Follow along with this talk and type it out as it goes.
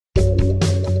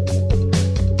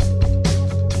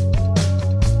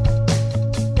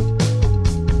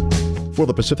For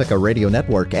the Pacifica Radio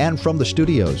Network and from the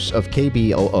studios of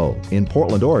KBOO in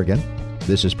Portland, Oregon,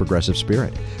 this is Progressive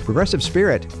Spirit.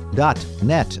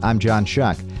 ProgressiveSpirit.net. I'm John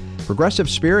Shuck. Progressive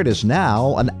Spirit is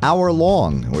now an hour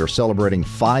long. We're celebrating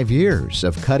 5 years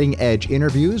of cutting-edge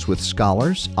interviews with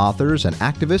scholars, authors, and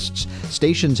activists.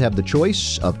 Stations have the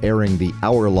choice of airing the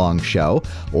hour-long show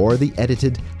or the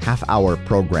edited half-hour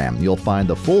program. You'll find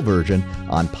the full version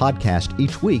on podcast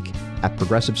each week at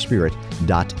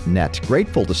ProgressiveSpirit.net.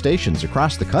 Grateful to stations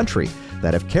across the country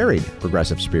that have carried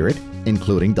Progressive Spirit,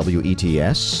 including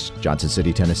WETS, Johnson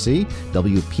City, Tennessee,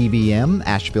 WPBM,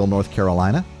 Asheville, North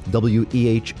Carolina,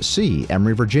 WEHC,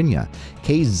 Emory, Virginia,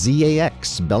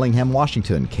 KZAX, Bellingham,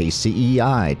 Washington,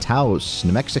 KCEI, Taos,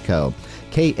 New Mexico,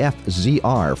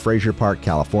 KFZR, Frazier Park,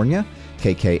 California,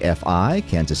 KKFI,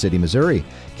 Kansas City, Missouri,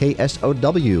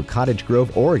 KSOW, Cottage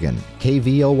Grove, Oregon,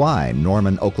 KVOY,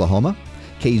 Norman, Oklahoma,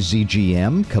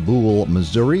 KZGM, Kabul,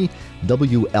 Missouri,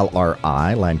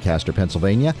 WLRI, Lancaster,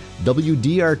 Pennsylvania,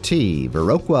 WDRT,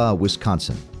 Viroqua,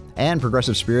 Wisconsin. And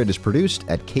Progressive Spirit is produced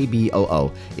at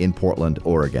KBOO in Portland,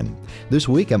 Oregon. This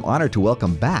week, I'm honored to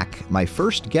welcome back my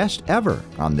first guest ever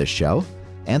on this show,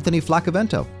 Anthony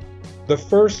Flaccavento. The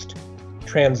first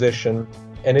transition,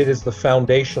 and it is the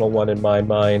foundational one in my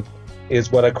mind,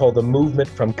 is what I call the movement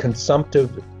from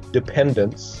consumptive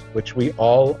dependence, which we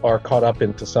all are caught up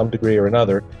in to some degree or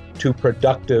another, to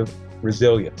productive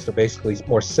resilience. So basically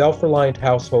more self-reliant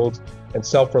households and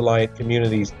self-reliant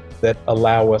communities that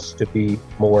allow us to be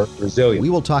more resilient. We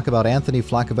will talk about Anthony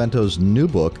Flaccavento's new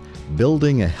book,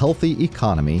 Building a Healthy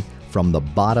Economy from the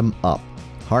Bottom Up,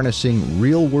 Harnessing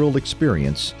Real-World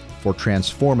Experience for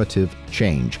Transformative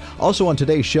Change. Also on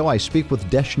today's show, I speak with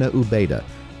Deshna Ubeda,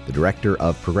 the director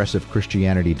of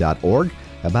ProgressiveChristianity.org,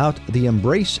 about the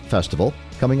Embrace Festival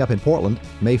coming up in Portland,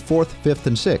 May 4th, 5th,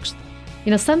 and 6th. You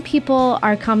know, some people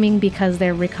are coming because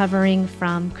they're recovering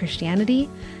from Christianity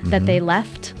that they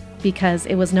left because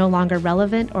it was no longer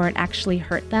relevant, or it actually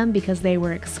hurt them because they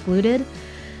were excluded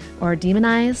or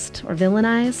demonized or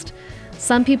villainized.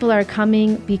 Some people are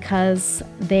coming because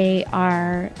they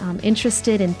are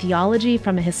interested in theology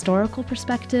from a historical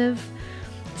perspective.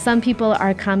 Some people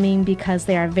are coming because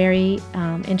they are very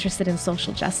interested in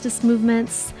social justice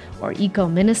movements or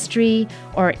eco-ministry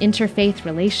or interfaith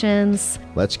relations.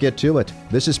 Let's get to it.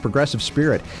 This is Progressive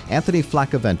Spirit. Anthony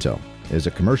Flaccavento is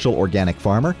a commercial organic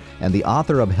farmer and the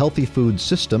author of Healthy Food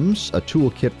Systems, a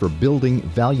toolkit for building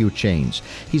value chains.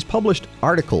 He's published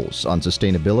articles on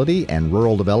sustainability and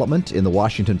rural development in the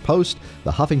Washington Post,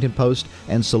 the Huffington Post,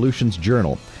 and Solutions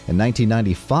Journal. In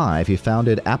 1995, he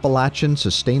founded Appalachian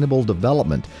Sustainable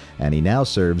Development, and he now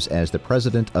serves as the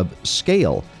president of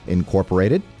Scale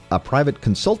Incorporated, a private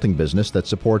consulting business that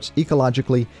supports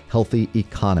ecologically healthy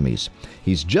economies.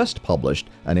 He's just published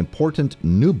an important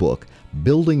new book,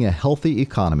 Building a Healthy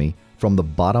Economy from the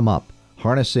Bottom Up,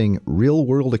 Harnessing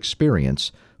Real-World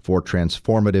Experience for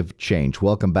Transformative Change.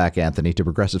 Welcome back, Anthony, to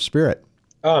Progressive Spirit.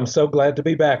 Oh, I'm so glad to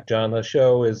be back, John. The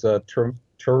show is a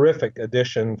terrific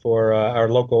addition for our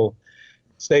local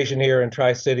station here in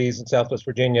Tri-Cities in Southwest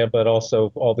Virginia, but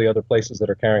also all the other places that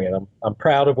are carrying it. I'm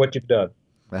proud of what you've done.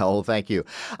 Well, thank you.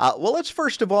 Well, let's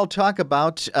first of all talk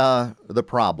about the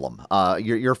problem.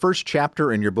 Your first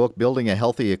chapter in your book, Building a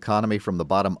Healthy Economy from the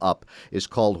Bottom Up, is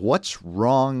called What's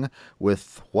Wrong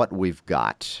with What We've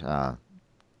Got?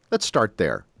 Let's start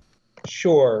there.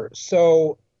 Sure.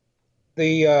 So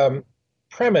the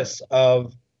premise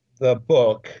of the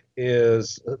book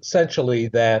is essentially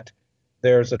that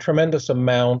there's a tremendous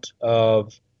amount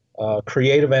of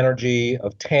creative energy,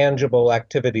 of tangible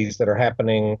activities that are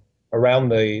happening around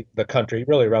the country,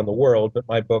 really around the world, but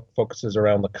my book focuses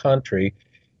around the country,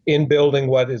 in building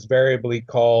what is variably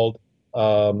called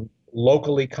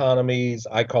local economies.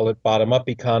 I call it bottom-up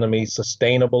economies,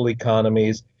 sustainable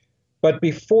economies. But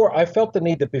I felt the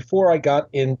need that before I got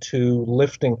into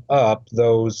lifting up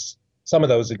some of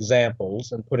those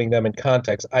examples and putting them in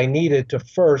context, I needed to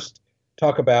first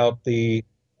talk about the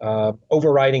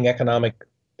overriding economic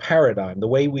paradigm, the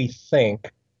way we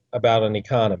think about an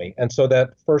economy. And so that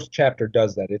first chapter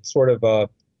does that. It's sort of a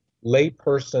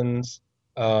layperson's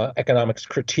economics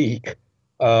critique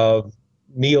of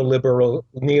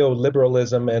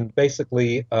neoliberalism and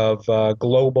basically of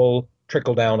global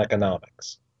trickle-down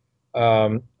economics.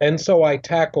 And so I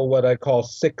tackle what I call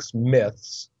 6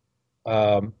 myths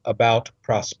about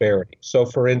prosperity. So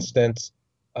for instance,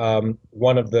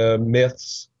 one of the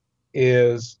myths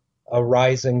is a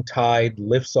rising tide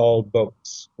lifts all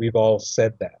boats. We've all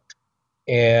said that.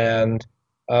 And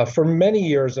for many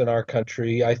years in our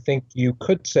country, I think you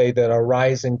could say that a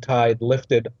rising tide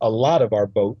lifted a lot of our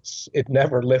boats. It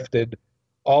never lifted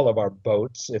all of our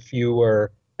boats. If you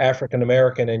were African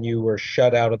American and you were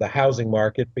shut out of the housing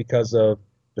market because of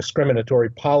discriminatory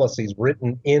policies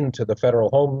written into the Federal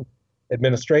Home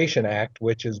Administration Act,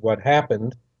 which is what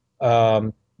happened,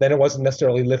 then it wasn't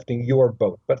necessarily lifting your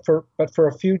boat. But for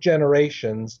a few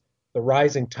generations, the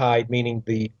rising tide, meaning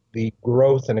the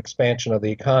growth and expansion of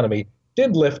the economy,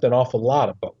 did lift an awful lot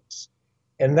of boats.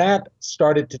 And that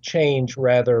started to change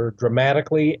rather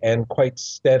dramatically and quite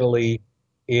steadily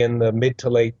in the mid to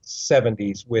late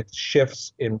 70s with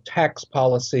shifts in tax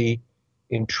policy,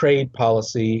 in trade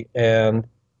policy, and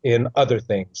in other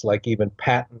things like even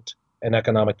patent and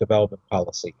economic development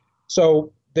policy.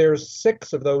 So there's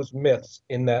 6 of those myths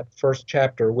in that first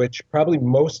chapter, which probably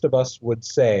most of us would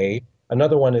say.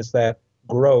 Another one is that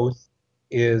growth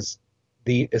is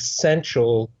the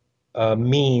essential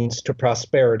means to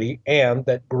prosperity, and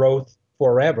that growth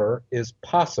forever is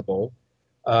possible.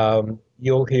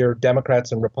 You'll hear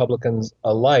Democrats and Republicans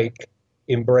alike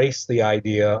embrace the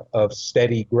idea of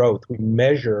steady growth. We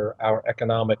measure our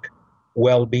economic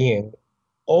well-being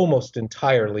almost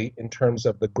entirely in terms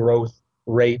of the growth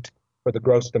rate for the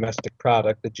gross domestic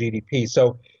product, the GDP.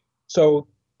 So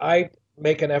I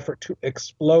make an effort to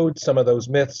explode some of those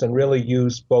myths and really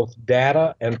use both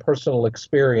data and personal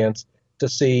experience to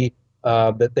see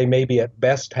that they may be at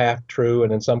best half true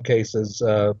and in some cases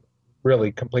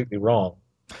really completely wrong.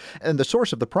 And the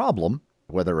source of the problem,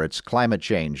 whether it's climate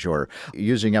change or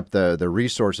using up the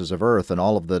resources of Earth and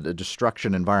all of the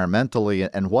destruction environmentally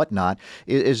and whatnot,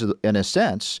 is in a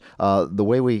sense the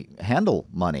way we handle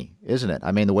money, isn't it?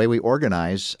 I mean, the way we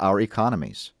organize our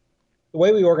economies. The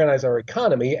way we organize our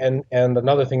economy, and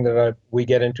another thing that we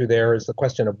get into there is the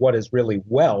question of what is really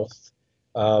wealth.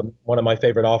 One of my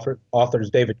favorite authors,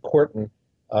 David Korten,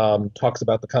 talks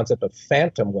about the concept of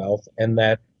phantom wealth, and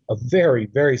that a very,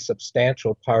 very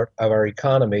substantial part of our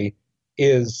economy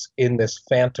is in this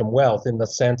phantom wealth, in the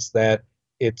sense that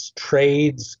it's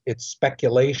trades, it's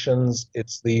speculations,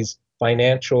 it's these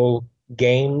financial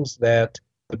games that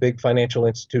the big financial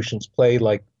institutions play,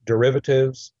 like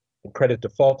derivatives and credit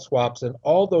default swaps, and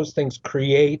all those things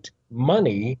create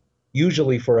money,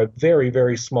 usually for a very,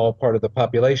 very small part of the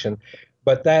population.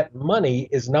 But that money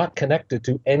is not connected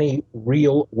to any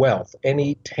real wealth,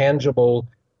 any tangible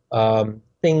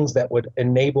things that would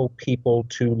enable people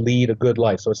to lead a good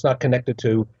life. So it's not connected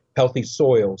to healthy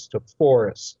soils, to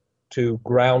forests, to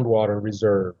groundwater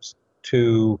reserves,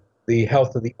 to the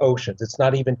health of the oceans. It's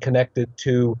not even connected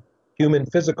to human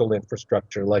physical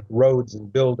infrastructure like roads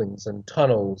and buildings and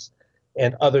tunnels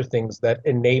and other things that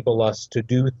enable us to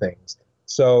do things.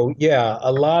 So yeah,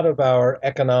 a lot of our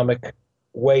economic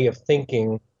way of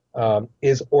thinking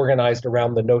is organized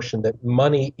around the notion that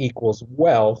money equals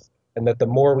wealth, and that the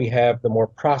more we have, the more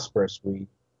prosperous we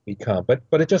become.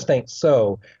 But it just ain't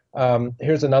so.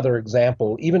 Here's another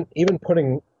example. Even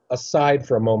putting aside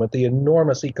for a moment the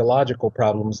enormous ecological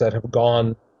problems that have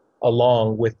gone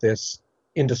along with this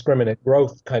indiscriminate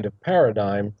growth kind of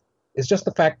paradigm, is just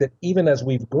the fact that even as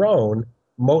we've grown,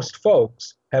 most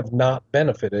folks have not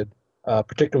benefited,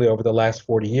 particularly over the last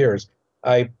 40 years.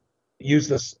 I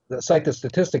cite the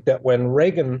statistic that when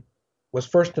Reagan was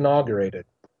first inaugurated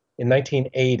in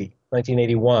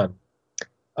 1981,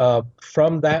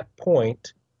 from that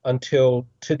point until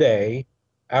today,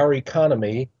 our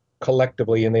economy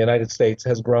collectively in the United States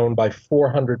has grown by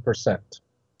 400%.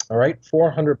 All right,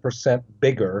 400%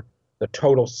 bigger, the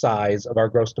total size of our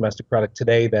gross domestic product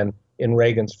today than in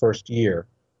Reagan's first year.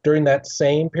 During that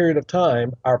same period of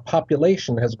time, our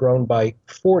population has grown by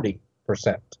 40%.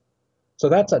 So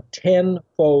that's a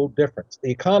 10-fold difference. The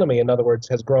economy, in other words,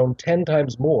 has grown 10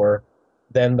 times more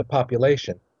than the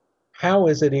population. How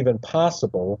is it even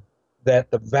possible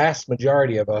that the vast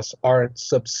majority of us aren't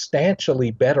substantially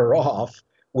better off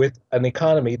with an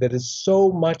economy that is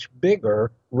so much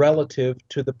bigger relative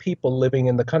to the people living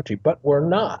in the country? But we're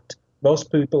not.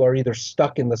 Most people are either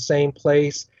stuck in the same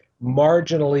place,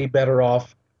 marginally better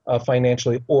off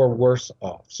financially, or worse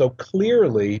off. So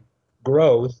clearly,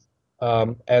 growth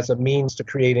as a means to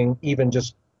creating even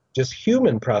just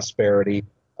human prosperity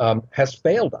has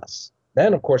failed us.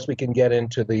 Then, of course, we can get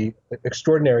into the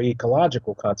extraordinary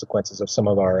ecological consequences of some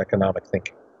of our economic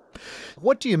thinking.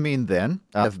 What do you mean, then,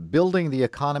 of building the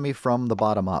economy from the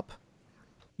bottom up?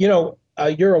 You know,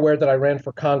 you're aware that I ran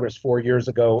for Congress 4 years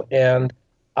ago, and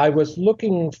I was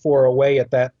looking for a way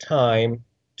at that time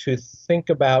to think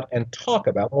about and talk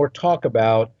about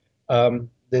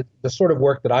the sort of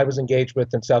work that I was engaged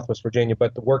with in Southwest Virginia,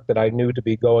 but the work that I knew to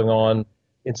be going on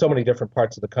in so many different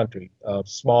parts of the country,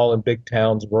 small and big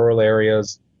towns, rural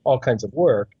areas, all kinds of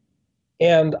work.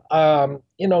 And,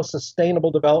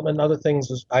 sustainable development and other things,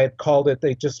 as I had called it,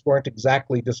 they just weren't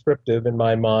exactly descriptive in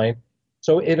my mind.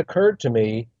 So it occurred to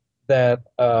me that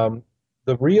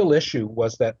the real issue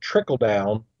was that trickle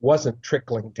down wasn't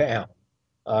trickling down.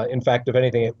 In fact, if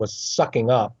anything, it was sucking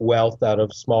up wealth out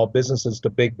of small businesses to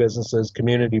big businesses,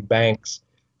 community banks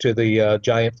to the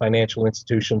giant financial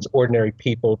institutions, ordinary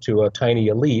people to a tiny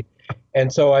elite.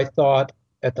 And so I thought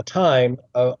at the time,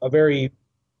 a very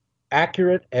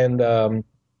accurate and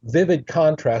vivid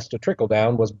contrast to trickle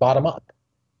down was bottom up.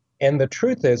 And the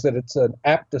truth is that it's an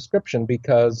apt description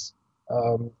because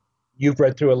you've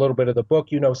read through a little bit of the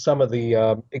book. You know some of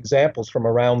the examples from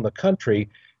around the country.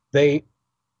 They,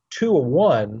 2 of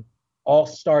 1, all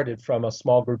started from a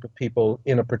small group of people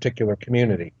in a particular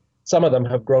community. Some of them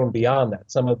have grown beyond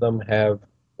that. Some of them have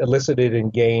elicited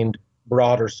and gained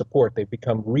broader support. They've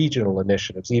become regional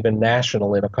initiatives, even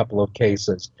national in a couple of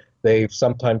cases. They've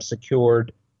sometimes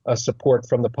secured support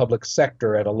from the public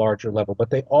sector at a larger level, but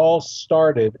they all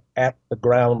started at the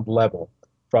ground level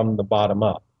from the bottom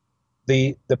up.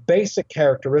 The basic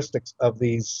characteristics of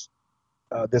these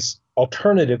this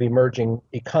alternative emerging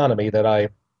economy that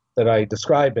I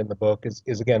describe in the book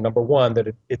is again, number one, that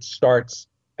it starts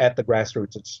at the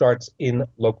grassroots. It starts in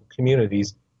local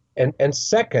communities. And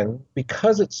second,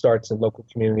 because it starts in local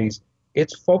communities,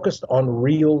 it's focused on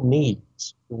real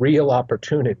needs, real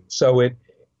opportunities. So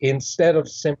instead of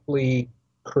simply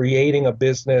creating a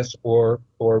business or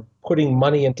putting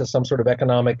money into some sort of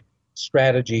economic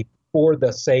strategy for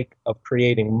the sake of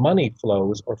creating money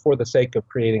flows or for the sake of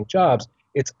creating jobs,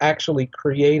 it's actually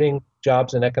creating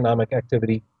jobs and economic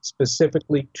activity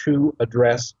specifically to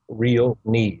address real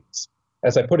needs.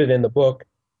 As I put it in the book,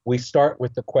 we start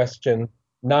with the question,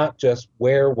 not just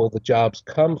where will the jobs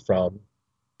come from,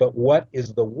 but what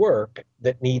is the work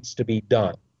that needs to be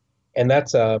done? And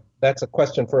that's a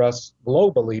question for us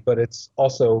globally, but it's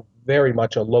also very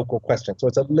much a local question. So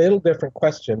it's a little different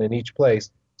question in each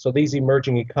place. So these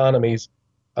emerging economies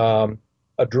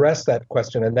address that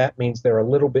question, and that means they're a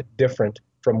little bit different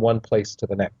from one place to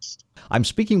the next. I'm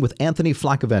speaking with Anthony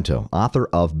Flaccavento, author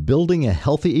of Building a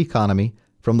Healthy Economy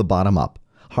from the Bottom Up,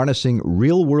 Harnessing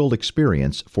Real-World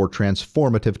Experience for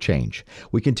Transformative Change.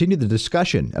 We continue the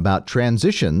discussion about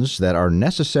transitions that are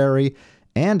necessary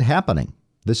and happening.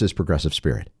 This is Progressive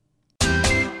Spirit.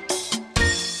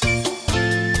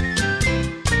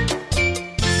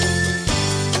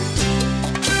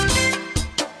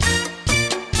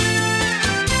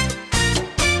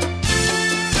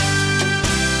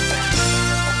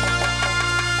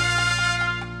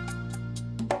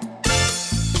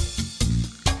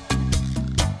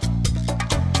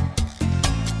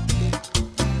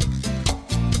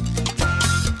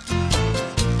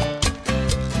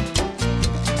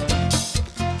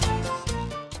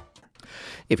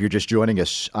 If you're just joining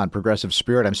us on Progressive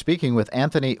Spirit, I'm speaking with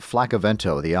Anthony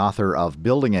Flaccavento, the author of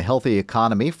Building a Healthy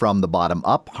Economy from the Bottom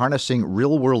Up, Harnessing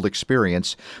Real-World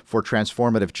Experience for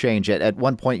Transformative Change. At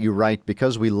one point you write,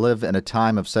 because we live in a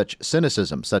time of such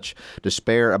cynicism, such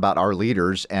despair about our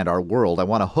leaders and our world, I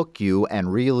want to hook you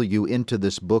and reel you into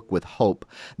this book with hope,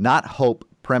 not hope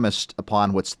premised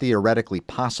upon what's theoretically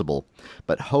possible,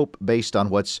 but hope based on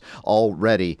what's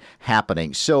already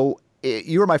happening. So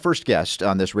you were my first guest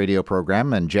on this radio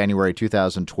program in January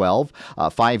 2012,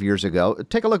 5 years ago.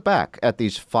 Take a look back at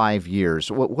these 5 years.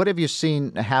 What have you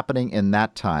seen happening in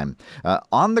that time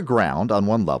on the ground on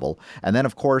one level? And then,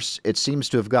 of course, it seems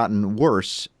to have gotten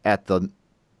worse at the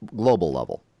global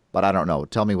level. But I don't know.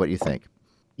 Tell me what you think.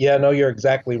 Yeah, no, you're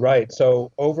exactly right.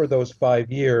 So over those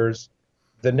 5 years,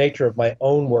 the nature of my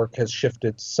own work has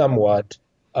shifted somewhat.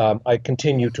 I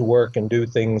continue to work and do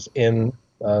things in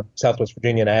Southwest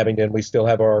Virginia and Abingdon. We still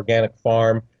have our organic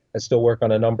farm. I still work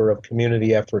on a number of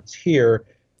community efforts here.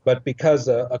 But because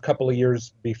a couple of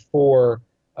years before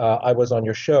I was on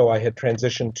your show, I had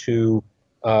transitioned to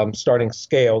starting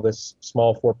Scale, this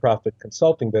small for-profit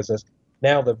consulting business.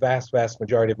 Now the vast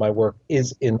majority of my work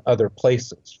is in other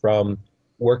places, from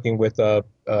working with a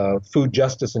food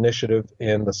justice initiative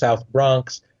in the South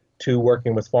Bronx to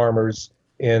working with farmers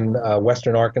in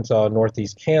western Arkansas and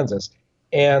northeast Kansas.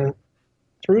 And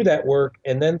through that work,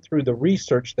 and then through the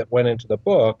research that went into the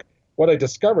book, what I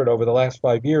discovered over the last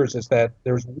 5 years is that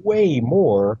there's way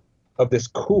more of this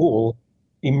cool,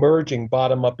 emerging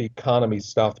bottom-up economy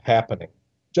stuff happening.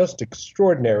 Just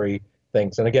extraordinary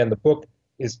things. And again, the book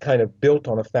is kind of built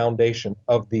on a foundation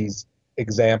of these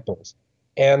examples.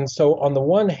 And so on the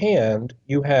one hand,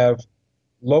 you have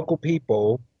local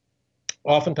people,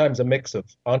 oftentimes a mix of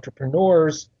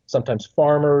entrepreneurs, sometimes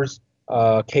farmers.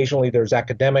 Occasionally there's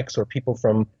academics or people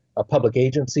from public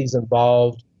agencies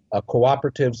involved,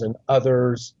 cooperatives and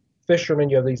others, fishermen.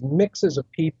 You have these mixes of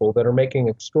people that are making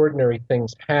extraordinary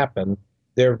things happen.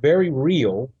 They're very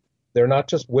real, They're not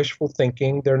just wishful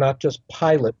thinking. They're not just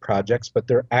pilot projects, but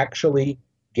they're actually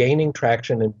gaining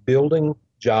traction and building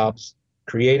jobs,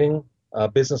 creating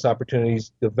business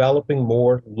opportunities, developing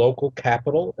more local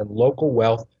capital and local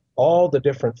wealth, all the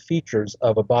different features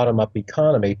of a bottom-up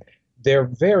economy. They're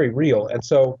very real. And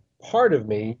so part of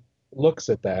me looks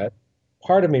at that.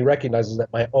 Part of me recognizes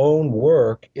that my own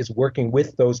work is working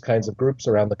with those kinds of groups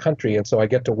around the country. And so I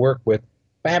get to work with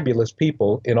fabulous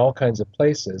people in all kinds of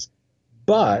places.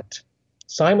 But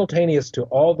simultaneous to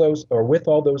all those, or with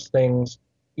all those things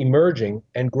emerging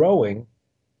and growing,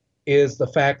 is the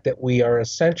fact that we are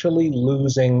essentially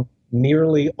losing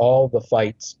nearly all the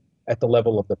fights at the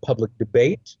level of the public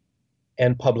debate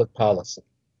and public policy.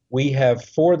 We have,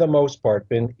 for the most part,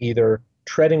 been either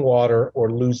treading water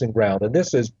or losing ground. And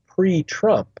this is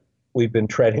pre-Trump. We've been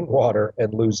treading water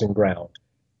and losing ground.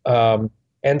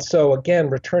 And so, again,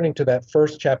 returning to that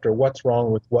first chapter, what's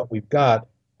wrong with what we've got,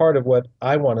 part of what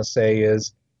I want to say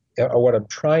is, or what I'm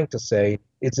trying to say,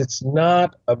 is it's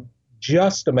not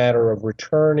just a matter of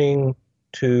returning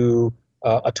to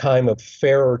a time of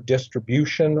fairer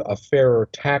distribution, a fairer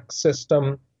tax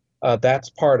system. That's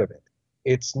part of it.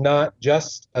 It's not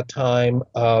just a time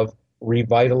of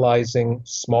revitalizing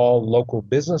small local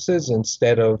businesses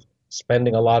instead of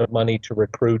spending a lot of money to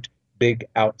recruit big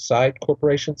outside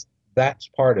corporations. That's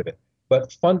part of it.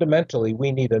 But fundamentally,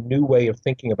 we need a new way of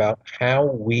thinking about how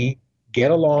we get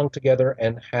along together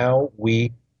and how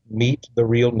we meet the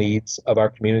real needs of our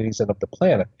communities and of the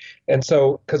planet. And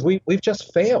so, because we've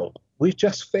just failed. We've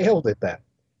just failed at that.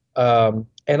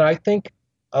 And I think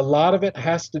a lot of it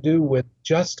has to do with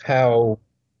just how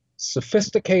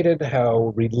sophisticated,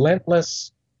 how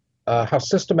relentless, how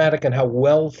systematic, and how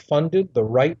well-funded the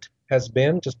right has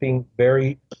been, just being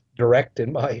very direct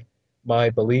in my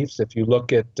beliefs. If you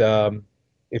look at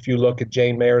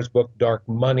Jane Mayer's book Dark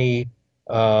Money,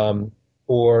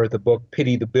 or the book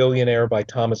Pity the Billionaire by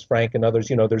Thomas Frank and others,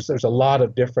 there's a lot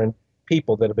of different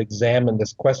people that have examined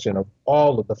this question of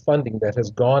all of the funding that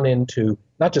has gone into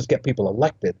not just get people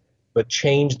elected, but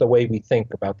change the way we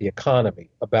think about the economy,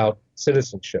 about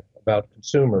citizenship, about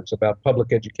consumers, about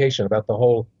public education, about the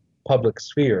whole public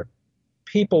sphere.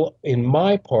 People in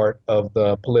my part of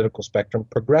the political spectrum,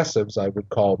 progressives, I would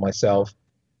call myself,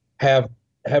 have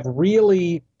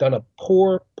really done a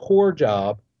poor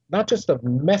job, not just of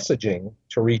messaging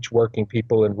to reach working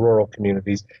people in rural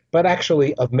communities, but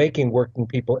actually of making working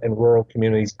people in rural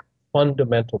communities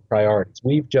fundamental priorities.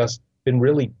 We've just been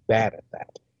really bad at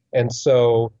that. And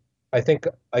so I think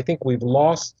we've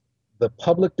lost the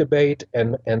public debate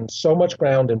and so much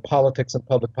ground in politics and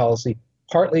public policy,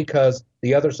 partly because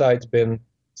the other side's been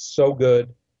so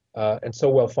good and so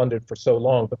well funded for so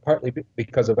long, but partly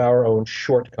because of our own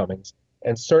shortcomings.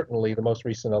 And certainly the most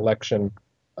recent election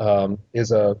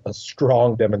is a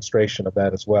strong demonstration of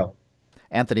that as well.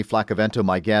 Anthony Flaccavento,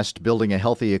 my guest, Building a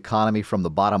Healthy Economy from the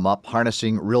Bottom Up,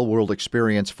 Harnessing Real-World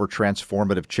Experience for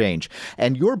Transformative Change.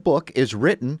 And your book is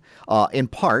written in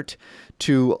part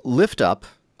to lift up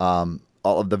all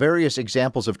of the various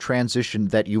examples of transition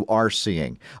that you are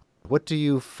seeing. What do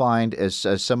you find as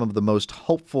some of the most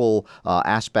hopeful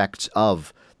aspects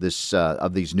of these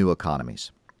new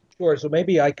economies? Sure. So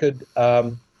maybe I could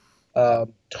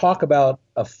talk about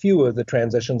a few of the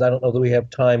transitions. I don't know that we have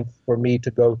time for me to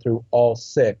go through all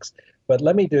six, but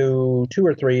let me do two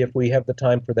or three if we have the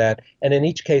time for that. And in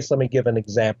each case, let me give an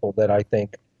example that I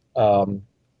think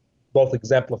both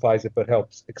exemplifies it but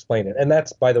helps explain it. And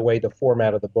that's, by the way, the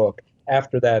format of the book.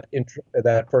 After that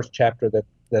first chapter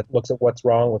that looks at what's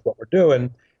wrong with what we're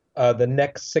doing, the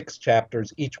next six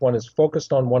chapters, each one is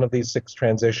focused on one of these six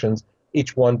transitions.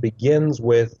 Each one begins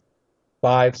with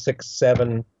 5, 6,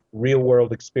 7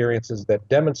 real-world experiences that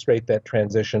demonstrate that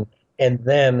transition, and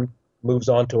then moves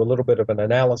on to a little bit of an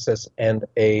analysis and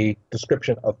a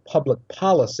description of public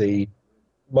policy,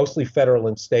 mostly federal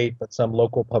and state, but some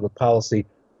local public policy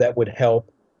that would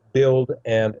help build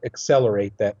and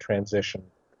accelerate that transition,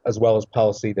 as well as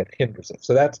policy that hinders it.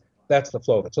 So that's the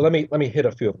flow of it. So let me hit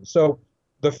a few of them. So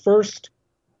the first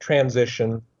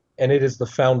transition, and it is the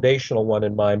foundational one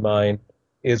in my mind,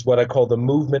 is what I call the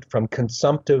movement from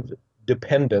consumptive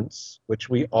dependence, which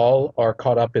we all are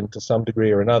caught up in to some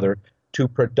degree or another, to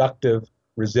productive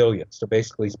resilience. So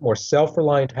basically more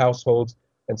self-reliant households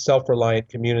and self-reliant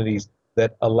communities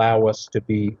that allow us to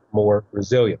be more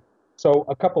resilient. So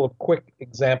a couple of quick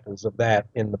examples of that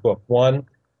in the book. One,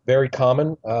 very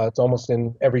common, it's almost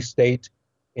in every state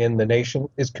in the nation,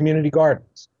 is community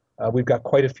gardens. We've got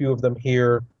quite a few of them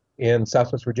here in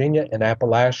Southwest Virginia and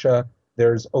Appalachia.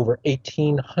 There's over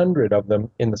 1,800 of them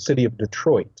in the city of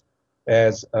Detroit,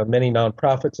 as many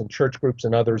nonprofits and church groups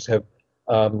and others have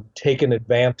taken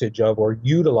advantage of or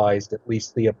utilized at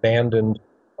least the abandoned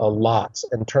lots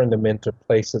and turned them into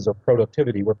places of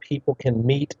productivity where people can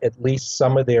meet at least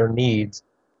some of their needs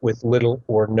with little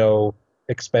or no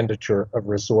expenditure of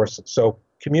resources. So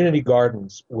community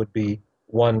gardens would be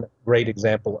one great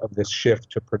example of this shift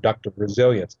to productive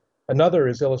resilience. Another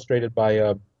is illustrated by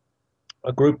a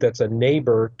group that's a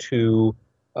neighbor to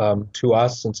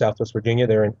us in Southwest Virginia.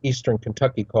 They're in eastern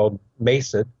Kentucky called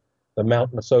MASID, the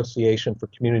Mountain Association for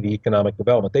Community Economic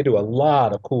Development. They do a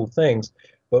lot of cool things,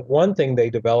 but one thing they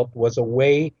developed was a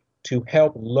way to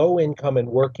help low-income and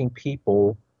working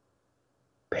people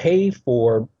pay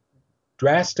for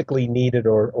drastically needed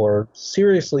or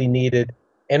seriously needed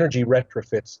energy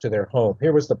retrofits to their home.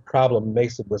 Here was the problem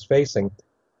MASID was facing.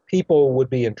 People would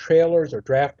be in trailers or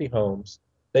drafty homes.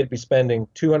 They'd be spending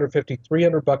 $250,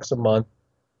 $300 a month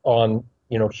on,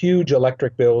 huge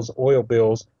electric bills, oil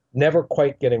bills, never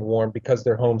quite getting warm because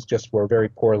their homes just were very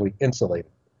poorly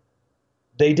insulated.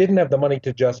 They didn't have the money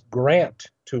to just grant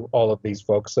to all of these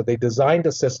folks, so they designed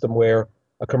a system where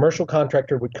a commercial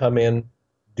contractor would come in,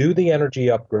 do the energy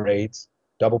upgrades,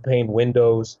 double pane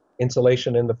windows,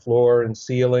 insulation in the floor and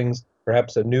ceilings,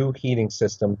 perhaps a new heating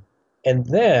system, and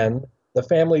then the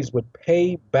families would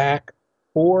pay back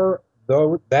for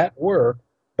that work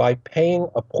by paying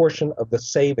a portion of the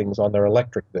savings on their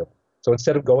electric bill. So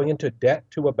instead of going into debt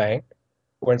to a bank,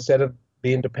 or instead of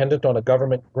being dependent on a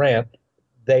government grant,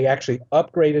 they actually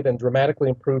upgraded and dramatically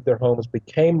improved their homes,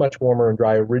 became much warmer and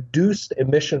drier, reduced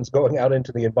emissions going out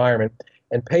into the environment,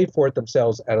 and paid for it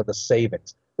themselves out of the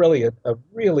savings. Really a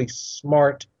really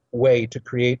smart way to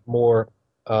create more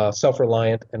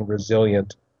self-reliant and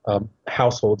resilient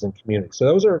households and communities. So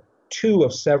those are two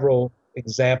of several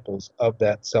examples of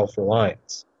that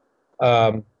self-reliance.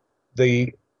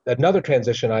 Another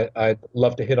transition I'd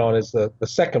love to hit on is the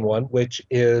second one, which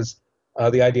is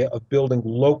the idea of building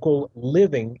local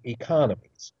living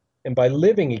economies. And by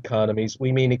living economies,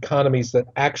 we mean economies that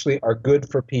actually are good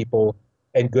for people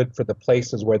and good for the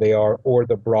places where they are or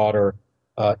the broader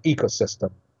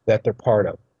ecosystem that they're part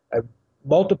of.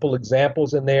 Multiple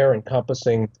examples in there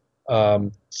encompassing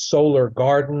solar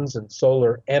gardens and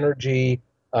solar energy,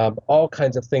 all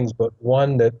kinds of things, but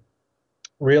one that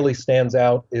really stands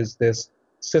out is this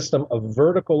system of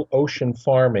vertical ocean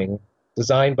farming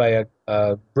designed by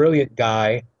a brilliant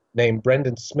guy named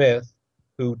Brendan Smith,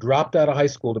 who dropped out of high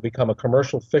school to become a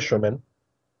commercial fisherman,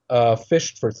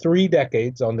 fished for 3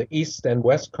 decades on the east and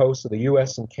west coast of the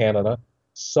U.S. and Canada,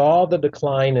 saw the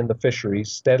decline in the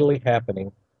fisheries steadily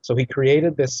happening, so he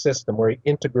created this system where he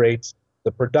integrates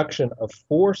the production of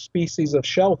 4 species of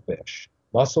shellfish,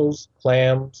 mussels,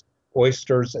 clams,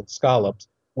 oysters, and scallops,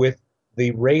 with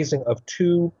the raising of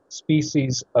 2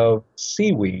 species of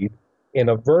seaweed in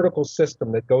a vertical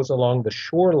system that goes along the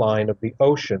shoreline of the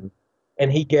ocean, and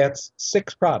he gets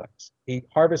 6 products. He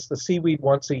harvests the seaweed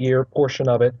once a year, portion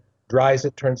of it, dries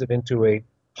it, turns it into a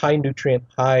high nutrient,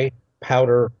 high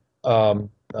powder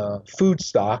food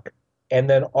stock, and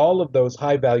then all of those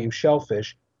high value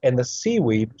shellfish and the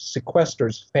seaweed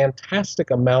sequesters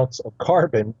fantastic amounts of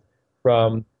carbon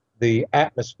from the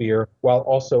atmosphere while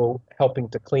also helping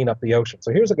to clean up the ocean.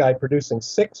 So here's a guy producing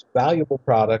 6 valuable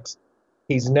products.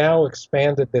 He's now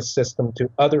expanded this system to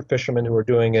other fishermen who are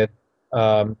doing it,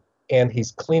 and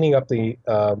he's cleaning up the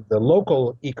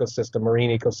local ecosystem,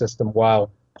 marine ecosystem,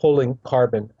 while pulling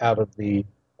carbon out of the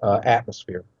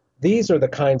atmosphere. These are the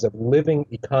kinds of living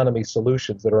economy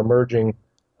solutions that are emerging,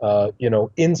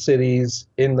 in cities,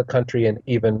 in the country, and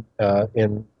even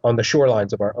on the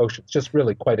shorelines of our oceans. Just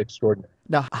really quite extraordinary.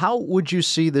 Now, how would you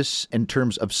see this in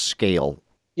terms of scale?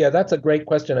 Yeah, that's a great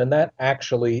question, and that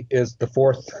actually is the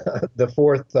fourth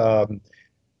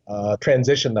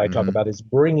transition that I talk about, is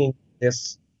bringing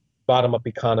this bottom-up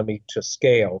economy to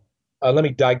scale. Let me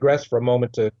digress for a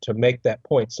moment to make that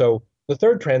point. So the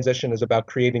third transition is about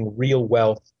creating real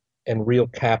wealth and real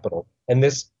capital, and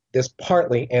this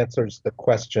partly answers the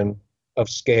question of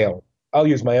scale. I'll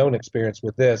use my own experience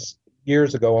with this.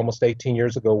 Years ago, almost 18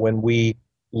 years ago, when we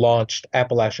launched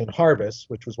Appalachian Harvest,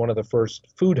 which was one of the first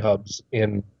food hubs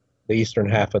in the eastern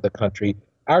half of the country,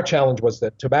 our challenge was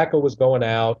that tobacco was going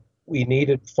out. We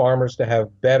needed farmers to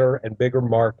have better and bigger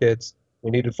markets.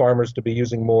 We needed farmers to be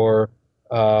using more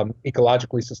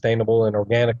ecologically sustainable and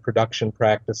organic production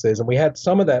practices. And we had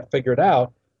some of that figured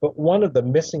out, but one of the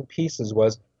missing pieces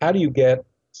was, how do you get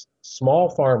small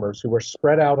farmers who are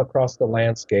spread out across the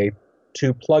landscape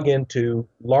to plug into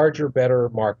larger, better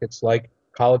markets like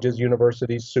colleges,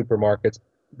 universities, supermarkets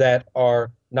that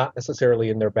are not necessarily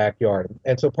in their backyard.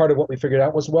 And so part of what we figured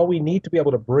out was, well, we need to be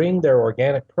able to bring their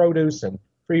organic produce and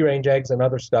free-range eggs and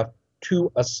other stuff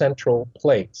to a central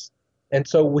place. And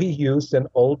so we used an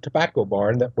old tobacco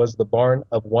barn that was the barn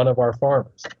of one of our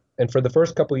farmers. And for the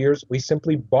first couple of years, we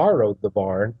simply borrowed the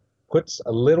barn, put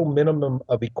a little minimum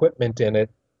of equipment in it,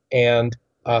 and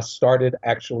started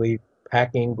actually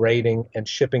packing, grading, and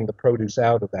shipping the produce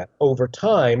out of that. Over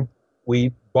time,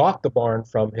 we bought the barn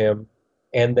from him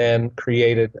and then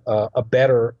created a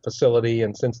better facility.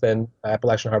 And since then,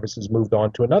 Appalachian Harvest has moved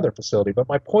on to another facility. But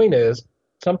my point is,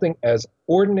 something as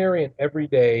ordinary and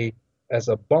everyday as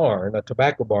a barn, a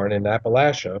tobacco barn in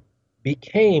Appalachia,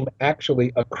 became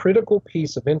actually a critical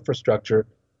piece of infrastructure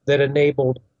that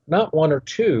enabled not one or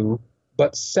two,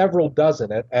 but several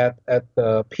dozen at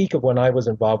the peak of when I was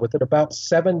involved with it, about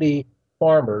 70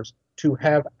 farmers to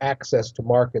have access to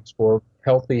markets for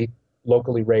healthy,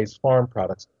 locally raised farm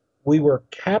products. We were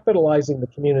capitalizing the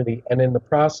community and in the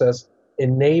process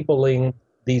enabling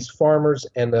these farmers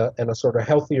and a sort of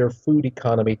healthier food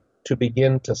economy to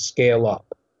begin to scale up.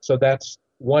 So that's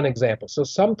one example. So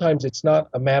sometimes it's not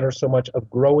a matter so much of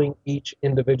growing each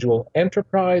individual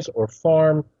enterprise or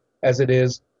farm as it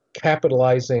is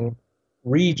capitalizing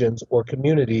regions or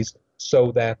communities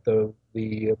so that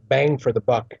the bang for the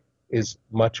buck is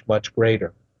much, much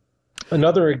greater.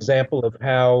 Another example of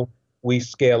how we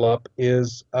scale up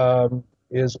is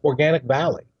Organic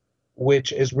Valley,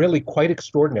 which is really quite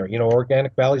extraordinary. You know,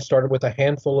 Organic Valley started with a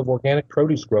handful of organic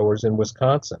produce growers in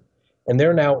Wisconsin, and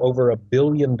they're now over $1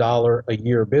 billion a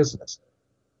year business.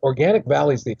 Organic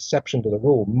Valley is the exception to the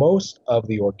rule. Most of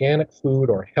the organic food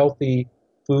or healthy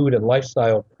food and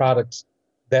lifestyle products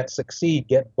that succeed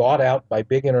get bought out by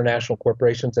big international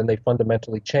corporations and they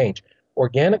fundamentally change.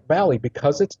 Organic Valley,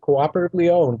 because it's cooperatively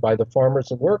owned by the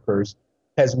farmers and workers,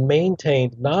 has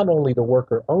maintained not only the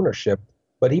worker ownership,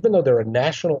 but even though they're a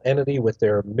national entity with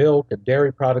their milk and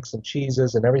dairy products and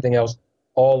cheeses and everything else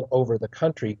all over the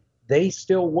country, they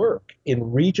still work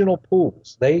in regional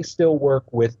pools. They still work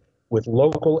with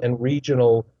local and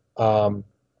regional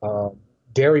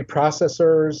dairy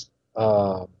processors,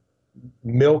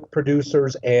 milk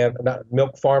producers, and not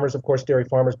milk farmers, of course, dairy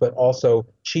farmers, but also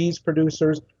cheese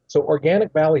producers. So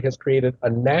Organic Valley has created a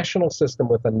national system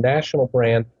with a national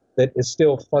brand that is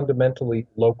still fundamentally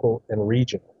local and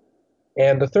regional.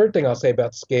 And the third thing I'll say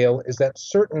about scale is that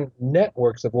certain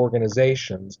networks of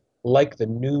organizations, like the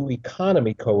New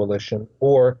Economy Coalition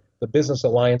or the Business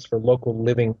Alliance for Local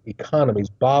Living Economies,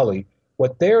 BALI,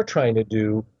 what they're trying to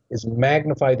do is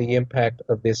magnify the impact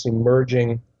of this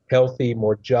emerging, healthy,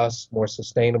 more just, more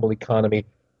sustainable economy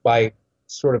by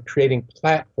sort of creating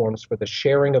platforms for the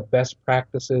sharing of best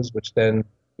practices, which then,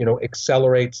 you know,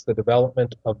 accelerates the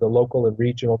development of the local and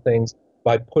regional things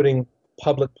by putting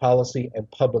public policy and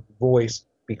public voice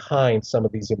behind some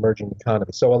of these emerging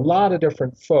economies. So a lot of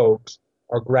different folks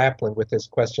are grappling with this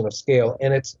question of scale,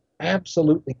 and it's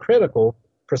absolutely critical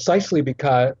precisely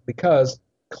because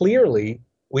clearly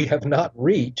we have not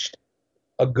reached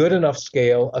a good enough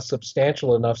scale, a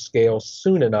substantial enough scale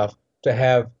soon enough to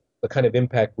have the kind of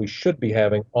impact we should be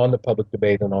having on the public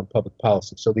debate and on public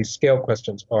policy. So these scale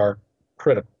questions are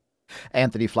critical.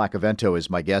 Anthony Flaccavento is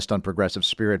my guest on Progressive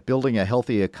Spirit. Building a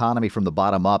Healthy Economy from the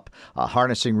Bottom Up,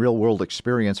 Harnessing Real-World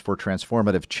Experience for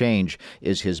Transformative Change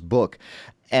is his book.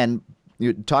 And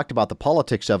you talked about the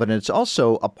politics of it, and it's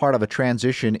also a part of a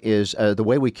transition is the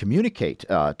way we communicate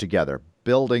together,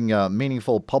 building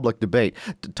meaningful public debate.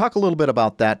 Talk a little bit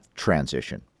about that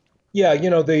transition. Yeah, you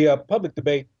know, the public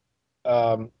debate,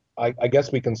 I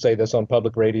guess we can say this on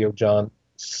public radio, John,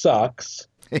 sucks.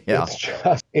 Yeah.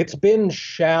 It's been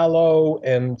shallow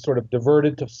and sort of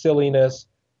diverted to silliness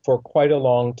for quite a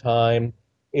long time.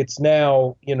 It's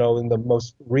now, you know, in the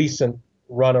most recent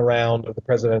runaround of the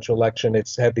presidential election,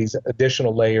 it's had these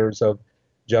additional layers of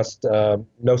just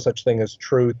no such thing as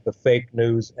truth, the fake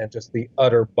news, and just the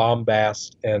utter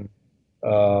bombast and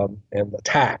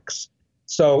attacks.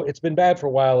 So it's been bad for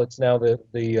a while. It's now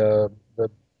the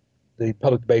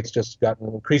public debate's just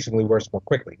gotten increasingly worse more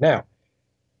quickly. Now,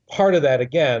 part of that,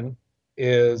 again,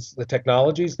 is the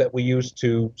technologies that we use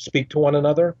to speak to one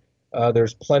another.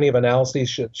 There's plenty of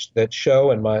analyses that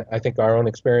show, and I think our own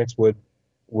experience would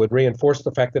reinforce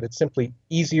the fact that it's simply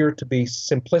easier to be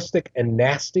simplistic and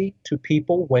nasty to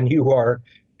people when you are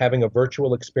having a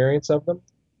virtual experience of them.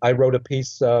 I wrote a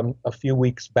piece a few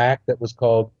weeks back that was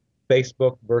called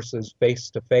Facebook versus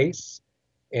Face-to-Face,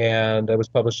 and it was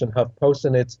published in HuffPost,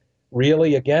 and it's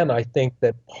really, again, I think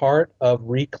that part of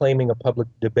reclaiming a public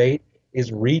debate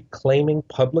is reclaiming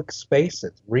public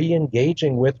spaces,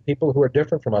 re-engaging with people who are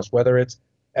different from us, whether it's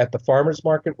at the farmer's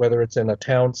market, whether it's in a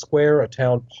town square, a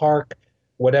town park,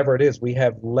 whatever it is. We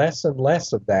have less and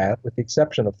less of that, with the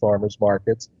exception of farmers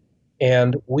markets,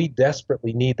 and we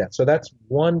desperately need that. So that's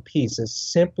one piece, is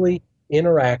simply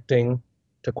interacting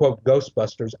to quote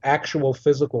Ghostbusters, actual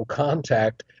physical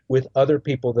contact with other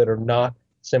people that are not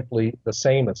simply the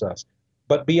same as us.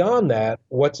 But beyond that,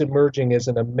 what's emerging is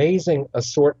an amazing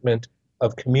assortment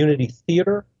of community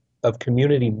theater, of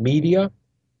community media.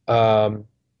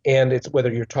 And it's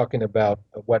whether you're talking about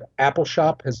what Apple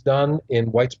Shop has done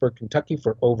in Whitesburg, Kentucky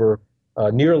for over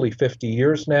nearly 50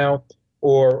 years now,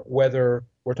 or whether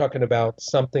we're talking about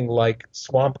something like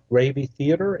Swamp Gravy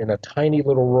Theater in a tiny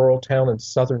little rural town in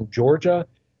southern Georgia,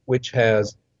 which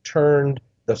has turned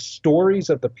the stories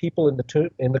of the people in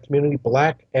the community,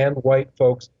 black and white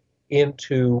folks,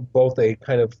 into both a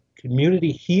kind of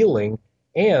community healing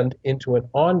and into an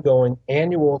ongoing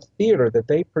annual theater that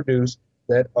they produce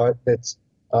that's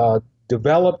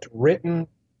developed, written,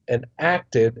 and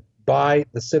acted by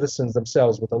the citizens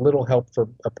themselves with a little help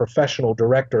from a professional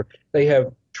director. They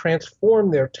have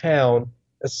transformed their town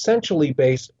essentially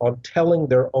based on telling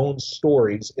their own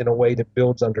stories in a way that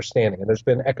builds understanding. And there's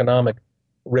been economic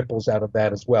ripples out of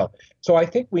that as well. So I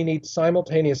think we need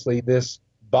simultaneously this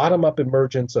bottom-up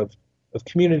emergence of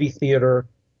community theater,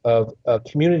 of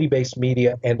community-based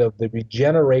media, and of the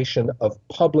regeneration of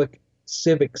public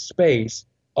civic space,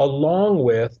 along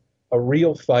with a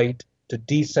real fight to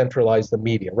decentralize the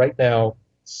media. Right now,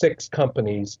 6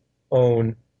 companies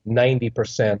own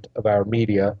 90% of our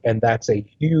media, and that's a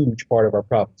huge part of our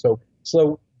problem.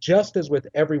 So just as with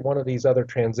every one of these other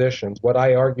transitions, what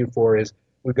I argue for is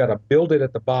we've got to build it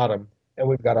at the bottom, and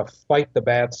we've got to fight the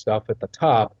bad stuff at the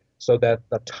top, so that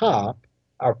the top,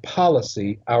 our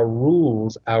policy, our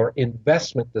rules, our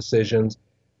investment decisions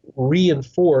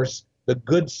reinforce the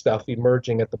good stuff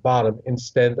emerging at the bottom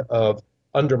instead of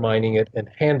undermining it and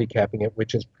handicapping it,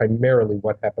 which is primarily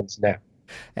what happens now.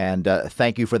 And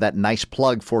thank you for that nice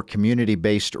plug for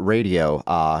community-based radio.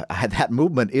 That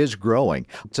movement is growing.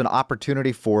 It's an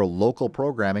opportunity for local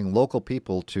programming, local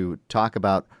people to talk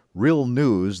about real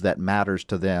news that matters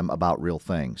to them about real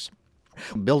things.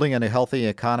 Building a Healthy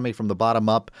Economy from the Bottom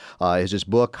Up is his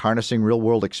book, Harnessing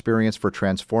Real-World Experience for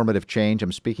Transformative Change.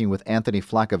 I'm speaking with Anthony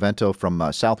Flaccavento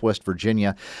from Southwest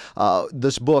Virginia.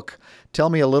 This book, tell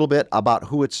me a little bit about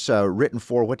who it's written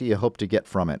for. What do you hope to get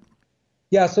from it?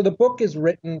 Yeah, so the book is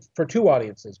written for 2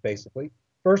 audiences, basically.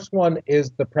 First one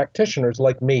is the practitioners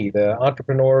like me, the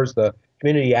entrepreneurs, the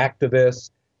community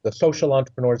activists, the social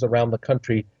entrepreneurs around the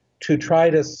country, to try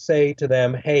to say to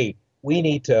them, hey, we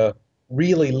need to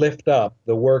really lift up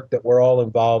the work that we're all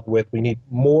involved with. We need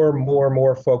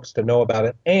more folks to know about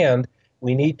it. And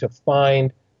we need to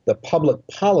find the public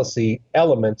policy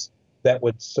elements that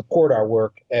would support our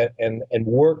work and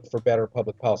work for better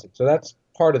public policy. So that's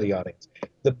part of the audience.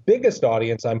 The biggest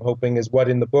audience, I'm hoping, is what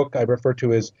in the book I refer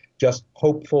to as just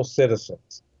hopeful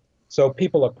citizens. So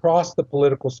people across the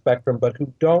political spectrum, but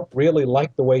who don't really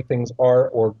like the way things are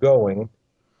or going,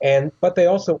 but they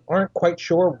also aren't quite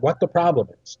sure what the problem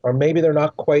is, or maybe they're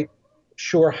not quite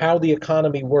sure how the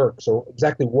economy works or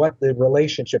exactly what the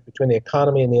relationship between the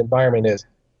economy and the environment is.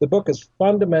 The book is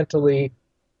fundamentally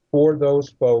for those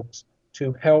folks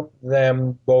to help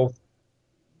them both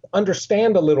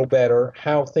understand a little better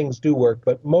how things do work,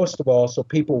 but most of all, so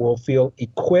people will feel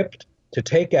equipped to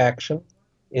take action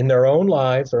in their own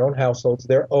lives, their own households,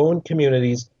 their own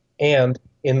communities, and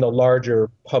in the larger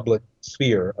public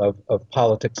sphere of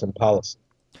politics and policy.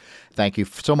 Thank you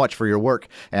so much for your work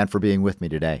and for being with me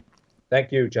today.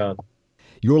 Thank you, John.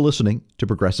 You're listening to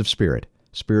Progressive Spirit,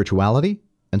 Spirituality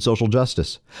and Social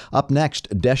Justice. Up next,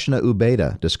 Deshna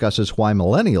Ubeda discusses why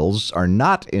millennials are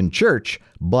not in church,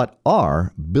 but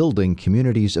are building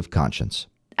communities of conscience.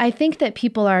 I think that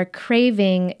people are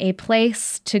craving a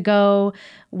place to go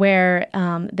where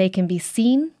they can be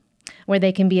seen, where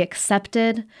they can be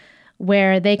accepted,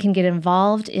 where they can get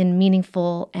involved in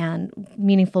meaningful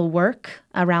work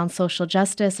around social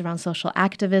justice, around social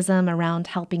activism, around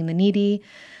helping the needy,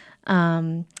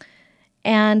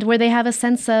 and where they have a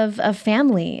sense of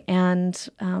family and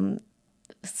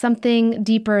something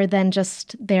deeper than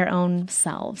just their own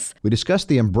selves. We discussed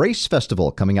the Embrace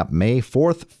Festival coming up May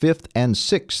 4th, 5th, and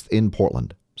 6th in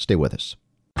Portland. Stay with us.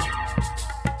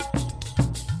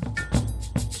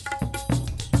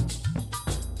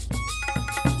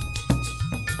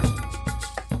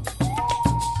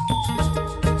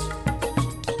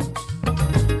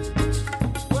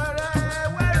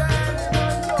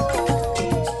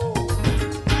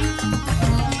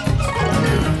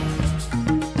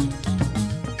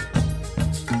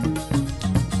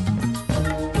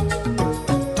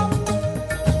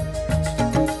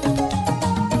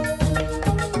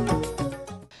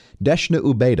 Deshna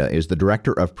Ubeda is the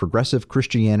director of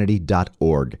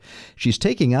ProgressiveChristianity.org. She's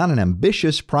taking on an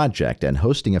ambitious project and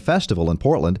hosting a festival in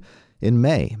Portland in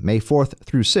May 4th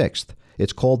through 6th.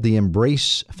 It's called the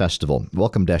Embrace Festival.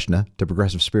 Welcome, Deshna, to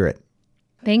Progressive Spirit.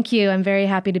 Thank you. I'm very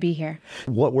happy to be here.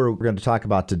 What we're going to talk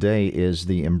about today is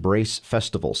the Embrace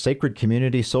Festival, Sacred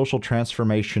Community, Social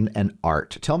Transformation, and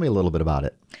Art. Tell me a little bit about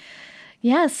it.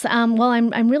 Yes. Well,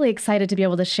 I'm really excited to be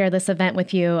able to share this event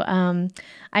with you.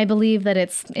 I believe that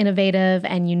it's innovative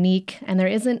and unique, and there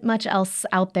isn't much else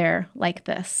out there like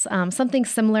this. Something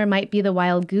similar might be the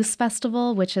Wild Goose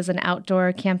Festival, which is an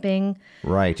outdoor camping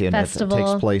festival. It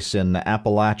takes place in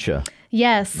Appalachia.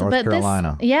 Yes, North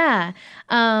Carolina.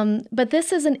 But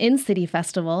this is an in-city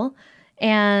festival,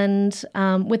 and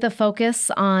with a focus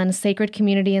on sacred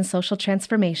community and social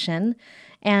transformation.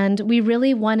 And we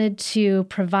really wanted to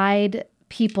provide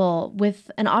people with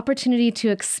an opportunity to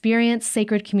experience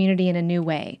sacred community in a new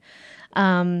way.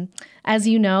 As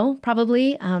you know,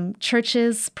 probably,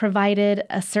 churches provided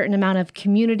a certain amount of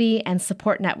community and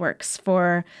support networks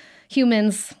for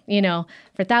humans,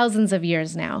 for thousands of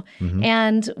years now. Mm-hmm.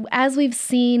 And as we've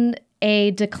seen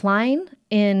a decline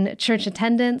in church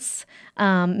attendance,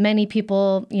 many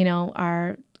people,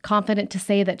 are confident to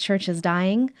say that church is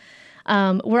dying.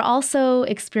 We're also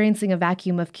experiencing a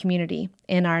vacuum of community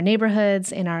in our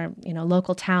neighborhoods, in our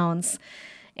local towns.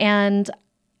 And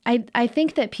I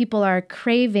think that people are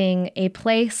craving a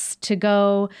place to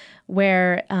go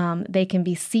where they can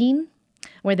be seen,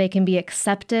 where they can be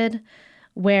accepted,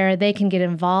 where they can get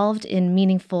involved in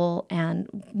meaningful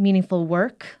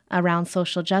work around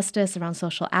social justice, around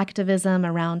social activism,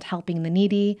 around helping the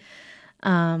needy.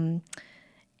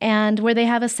 And where they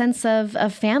have a sense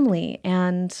of family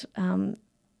and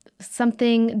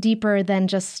something deeper than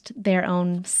just their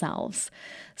own selves.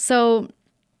 So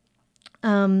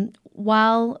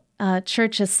while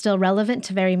church is still relevant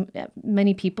to very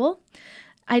many people,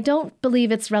 I don't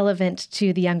believe it's relevant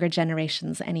to the younger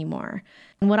generations anymore.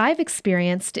 And what I've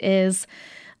experienced is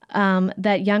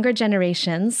that younger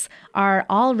generations are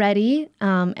already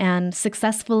and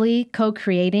successfully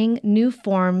co-creating new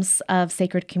forms of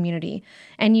sacred community.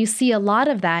 And you see a lot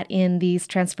of that in these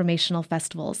transformational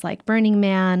festivals like Burning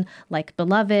Man, like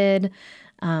Beloved,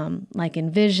 like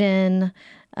Envision,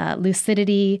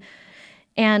 Lucidity.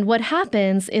 And what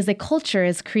happens is a culture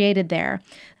is created there.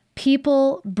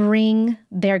 People bring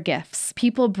their gifts,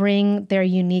 people bring their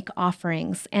unique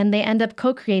offerings, and they end up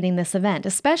co-creating this event,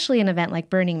 especially an event like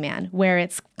Burning Man, where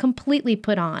it's completely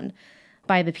put on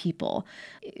by the people.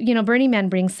 Burning Man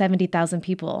brings 70,000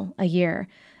 people a year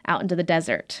out into the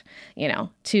desert,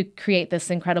 to create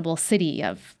this incredible city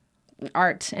of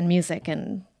art and music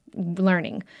and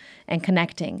learning and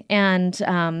connecting.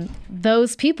 And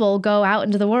those people go out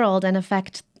into the world and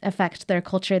affect their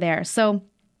culture there. So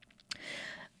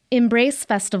Embrace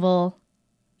Festival,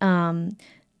 I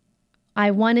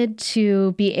wanted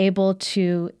to be able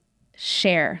to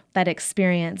share that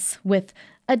experience with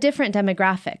a different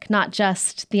demographic, not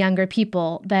just the younger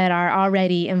people that are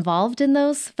already involved in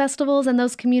those festivals and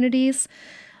those communities,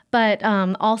 but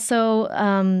also,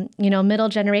 middle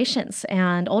generations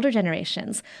and older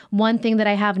generations. One thing that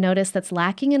I have noticed that's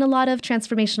lacking in a lot of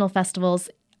transformational festivals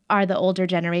are the older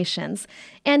generations.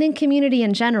 And in community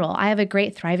in general, I have a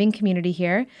great thriving community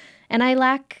here, and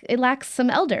it lacks some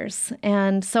elders.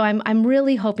 And so I'm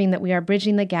really hoping that we are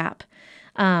bridging the gap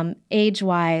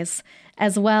age-wise,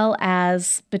 as well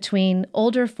as between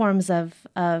older forms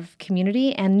of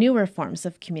community and newer forms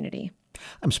of community.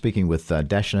 I'm speaking with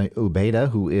Deshna Ubeda,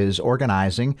 who is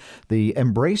organizing the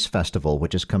Embrace Festival,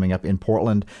 which is coming up in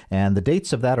Portland. And the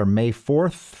dates of that are May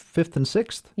 4th, 5th, and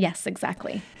 6th? Yes,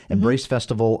 exactly.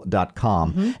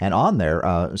 EmbraceFestival.com. Mm-hmm. And on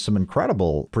there, some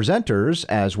incredible presenters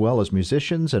as well as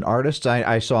musicians and artists.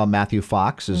 I saw Matthew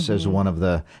Fox as one of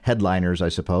the headliners, I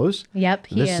suppose. Yep,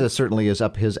 he is. This certainly is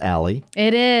up his alley.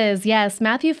 It is, yes.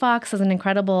 Matthew Fox is an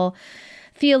incredible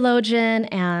theologian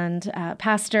and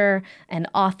pastor and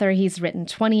author. He's written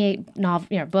 28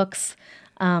 books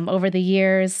over the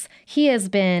years. He has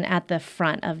been at the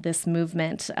front of this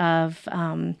movement of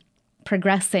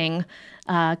progressing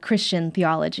Christian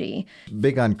theology.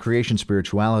 Big on creation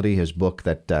spirituality, his book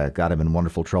that got him in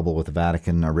wonderful trouble with the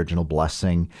Vatican, Original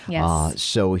Blessing. Yes.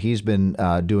 So he's been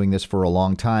doing this for a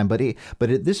long time. But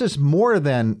this is more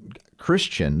than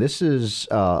Christian. This is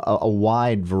a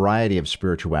wide variety of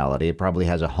spirituality. It probably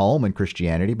has a home in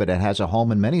Christianity, but it has a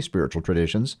home in many spiritual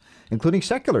traditions, including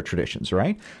secular traditions,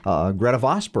 right? Greta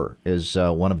Vosper is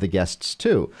one of the guests,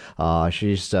 too.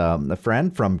 She's a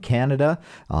friend from Canada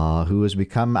who has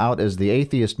become out as the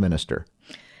atheist minister.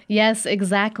 Yes,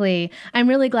 exactly. I'm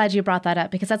really glad you brought that up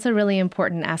because that's a really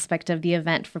important aspect of the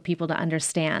event for people to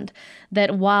understand.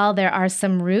 That while there are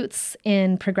some roots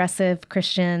in progressive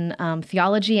Christian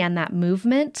theology and that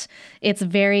movement, it's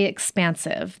very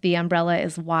expansive. The umbrella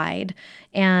is wide.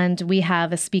 And we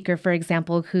have a speaker, for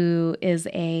example, who is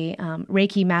a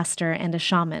Reiki master and a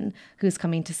shaman who's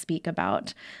coming to speak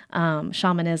about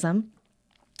shamanism.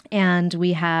 And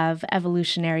we have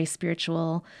evolutionary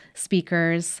spiritual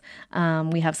speakers.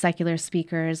 We have secular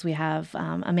speakers. We have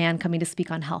a man coming to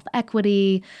speak on health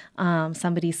equity,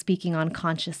 somebody speaking on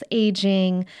conscious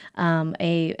aging, an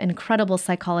incredible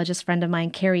psychologist friend of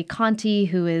mine, Carrie Conti,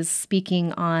 who is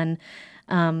speaking on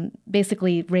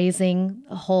basically raising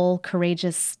whole,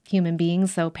 courageous human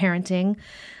beings, so parenting,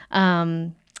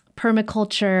 permaculture,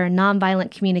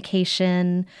 nonviolent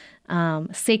communication,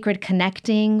 sacred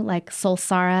connecting, like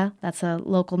Solsara. That's a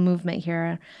local movement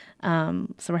here. So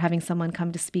we're having someone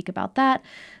come to speak about that.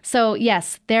 So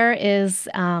yes, there is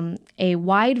a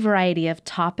wide variety of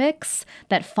topics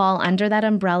that fall under that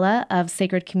umbrella of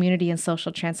sacred community and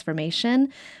social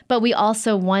transformation. But we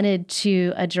also wanted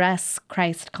to address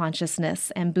Christ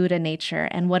consciousness and Buddha nature.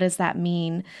 And what does that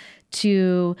mean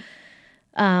to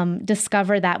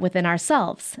discover that within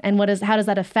ourselves? And how does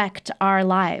that affect our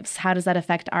lives? How does that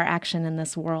affect our action in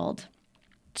this world?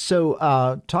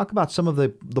 So, talk about some of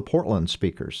the Portland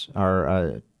speakers.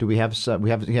 Do we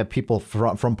have people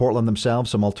from Portland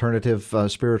themselves, some alternative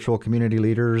spiritual community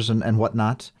leaders and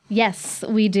whatnot? Yes,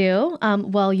 we do.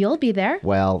 Well, you'll be there.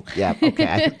 Well, yeah,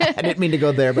 okay. I didn't mean to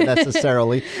go there, but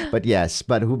necessarily. But yes,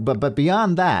 but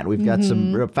beyond that, we've got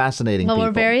some real fascinating people. Well,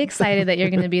 we're very excited that you're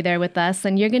going to be there with us,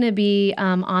 and you're going to be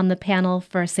on the panel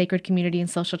for sacred community and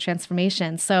social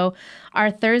transformation. So, our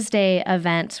Thursday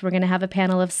event, we're going to have a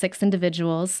panel of 6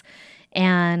 individuals,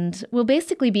 and we'll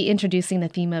basically be introducing the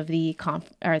theme of the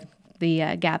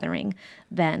gathering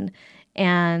then,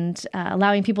 and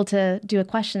allowing people to do a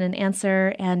question and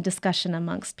answer and discussion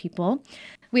amongst people.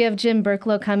 We have Jim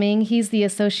Berklow coming. He's the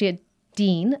Associate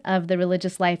Dean of the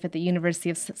Religious Life at the University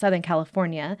of Southern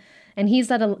California, and he's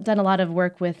done a lot of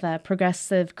work with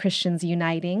Progressive Christians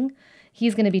Uniting.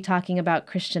 He's going to be talking about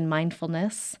Christian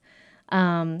mindfulness.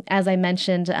 As I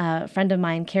mentioned, a friend of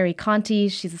mine, Carrie Conti,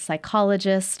 she's a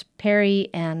psychologist, peri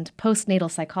and postnatal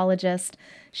psychologist.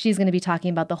 She's going to be talking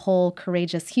about the whole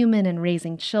courageous human and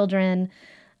raising children.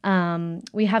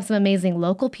 We have some amazing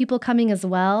local people coming as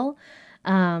well.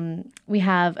 We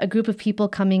have a group of people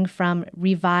coming from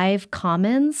Revive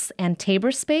Commons and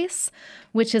Tabor Space,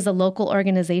 which is a local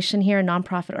organization here, a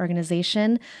nonprofit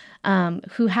organization,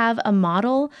 who have a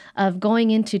model of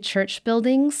going into church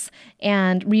buildings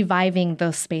and reviving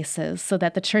those spaces so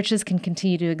that the churches can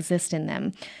continue to exist in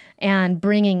them, and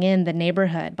bringing in the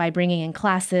neighborhood by bringing in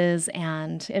classes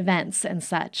and events and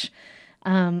such.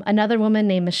 Another woman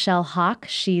named Michelle Hawk,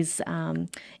 she's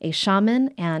a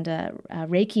shaman and a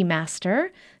Reiki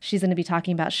master. She's going to be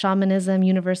talking about shamanism,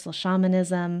 universal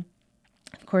shamanism.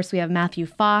 Of course, we have Matthew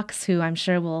Fox, who I'm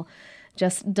sure will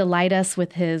just delight us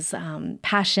with his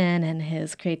passion and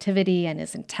his creativity and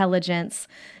his intelligence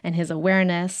and his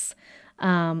awareness.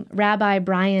 Rabbi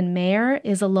Brian Mayer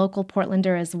is a local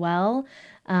Portlander as well.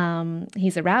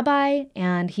 He's a rabbi,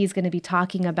 and he's going to be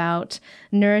talking about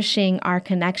nourishing our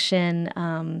connection,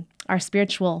 our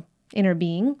spiritual inner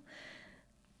being.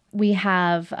 We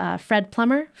have Fred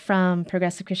Plummer from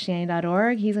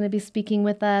ProgressiveChristianity.org. He's going to be speaking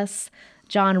with us.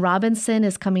 John Robinson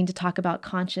is coming to talk about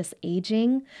conscious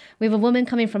aging. We have a woman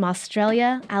coming from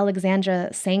Australia, Alexandra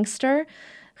Sangster,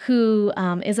 who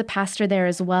is a pastor there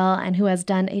as well and who has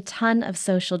done a ton of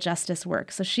social justice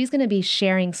work. So she's going to be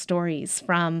sharing stories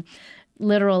from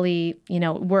literally,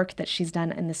 work that she's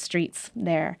done in the streets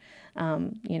there.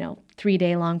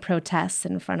 3-day-long protests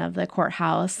in front of the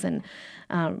courthouse and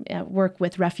work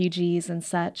with refugees and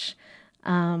such.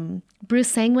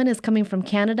 Bruce Sangwin is coming from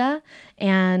Canada,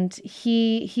 and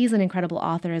he's an incredible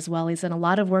author as well. He's done a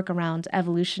lot of work around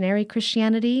evolutionary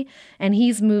Christianity, and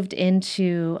he's moved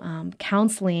into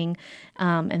counseling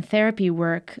and therapy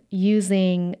work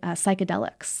using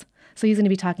psychedelics. So he's going to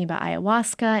be talking about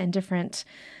ayahuasca and different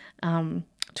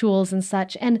tools and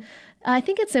such. And I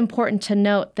think it's important to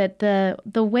note that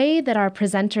the way that our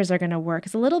presenters are going to work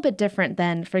is a little bit different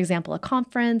than, for example, a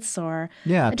conference or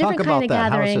a different kind of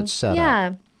gathering. How is it set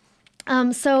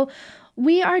up? So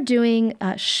we are doing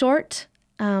short,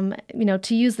 to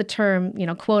use the term,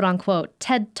 quote unquote,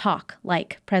 TED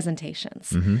Talk-like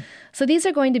presentations. Mm-hmm. So these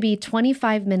are going to be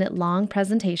 25-minute long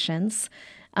presentations,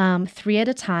 3 at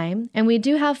a time. And we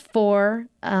do have 4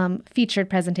 featured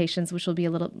presentations, which will be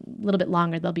a little bit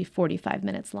longer. They'll be 45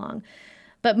 minutes long.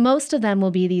 But most of them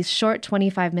will be these short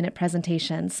 25-minute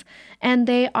presentations. And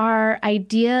they are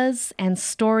ideas and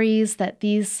stories that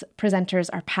these presenters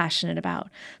are passionate about.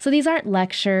 So these aren't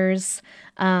lectures.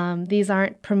 These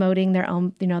aren't promoting their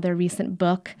own, their recent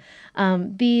book.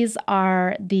 These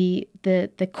are the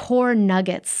core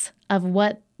nuggets of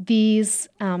what these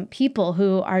people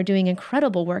who are doing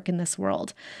incredible work in this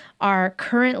world are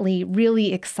currently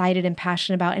really excited and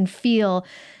passionate about and feel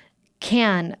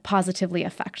can positively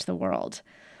affect the world.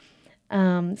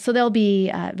 So they'll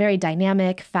be very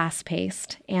dynamic,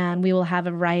 fast-paced, and we will have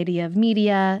a variety of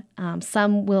media.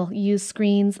 Some will use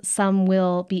screens, some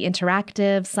will be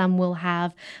interactive, some will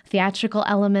have theatrical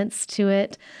elements to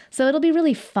it. So it'll be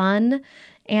really fun,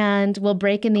 and we'll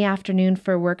break in the afternoon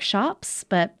for workshops,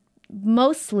 but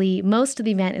most of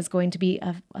the event is going to be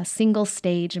a single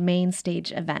stage, main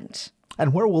stage event.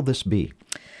 And where will this be?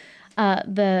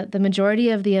 The majority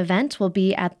of the event will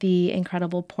be at the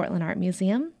incredible Portland Art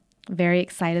Museum. Very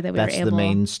excited that we were able. That's the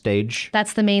main stage?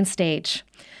 That's the main stage.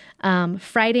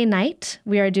 Friday night,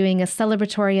 we are doing a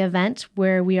celebratory event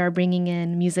where we are bringing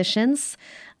in musicians,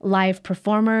 live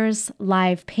performers,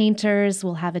 live painters.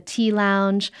 We'll have a tea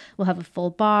lounge. We'll have a full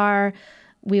bar.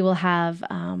 We will have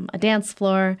a dance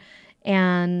floor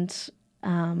and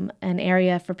an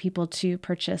area for people to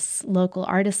purchase local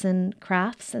artisan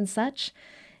crafts and such.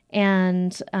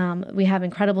 And we have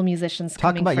incredible musicians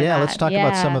coming for that. Let's talk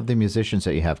about some of the musicians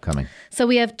that you have coming. So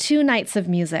we have 2 nights of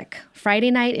music.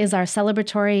 Friday night is our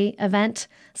celebratory event.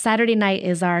 Saturday night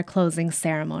is our closing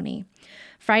ceremony.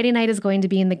 Friday night is going to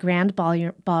be in the Grand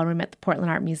Ballroom at the Portland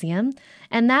Art Museum,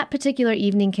 and that particular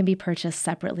evening can be purchased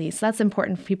separately. So that's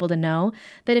important for people to know,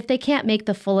 that if they can't make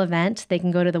the full event, they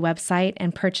can go to the website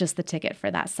and purchase the ticket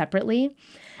for that separately.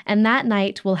 And that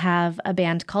night we'll have a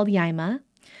band called Yaima,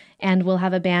 and we'll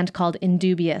have a band called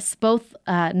Indubious, both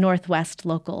Northwest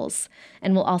locals.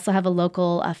 And we'll also have a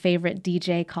local favorite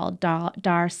DJ called Dar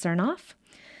Cernoff.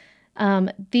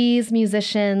 These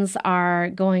musicians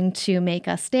are going to make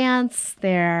us dance.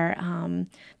 They're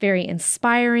very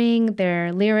inspiring.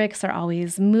 Their lyrics are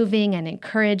always moving and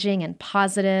encouraging and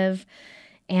positive.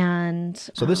 And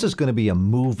so this is going to be a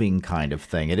moving kind of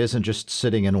thing. It isn't just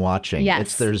sitting and watching.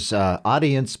 Yes. There's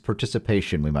audience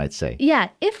participation, we might say. Yeah,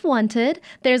 if wanted,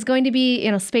 there's going to be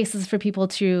spaces for people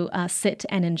to sit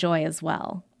and enjoy as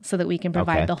well, so that we can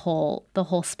provide the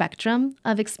whole spectrum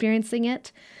of experiencing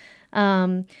it.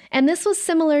 And this was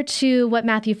similar to what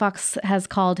Matthew Fox has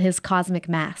called his cosmic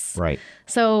mass. Right.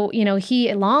 So, he,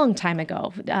 a long time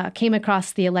ago, came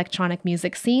across the electronic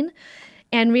music scene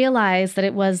and realized that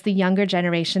it was the younger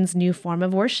generation's new form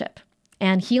of worship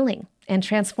and healing and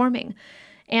transforming.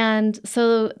 And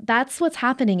so that's what's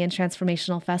happening in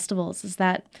transformational festivals, is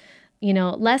that,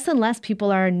 less and less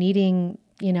people are needing,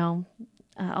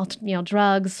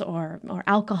 drugs or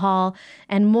alcohol,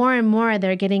 and more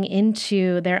they're getting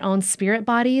into their own spirit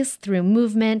bodies through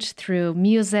movement, through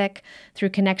music,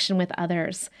 through connection with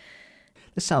others.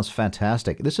 This sounds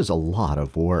fantastic. This is a lot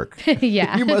of work.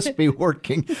 Yeah. You must be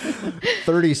working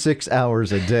 36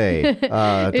 hours a day to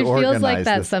organize this. It feels like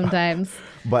that sometimes.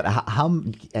 But how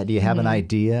do you have an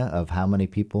idea of how many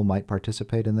people might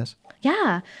participate in this?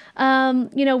 Yeah.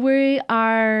 We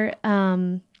are...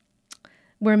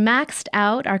 we're maxed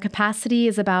out. Our capacity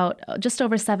is about just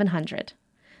over 700.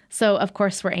 So, of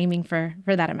course, we're aiming for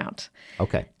that amount.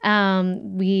 Okay.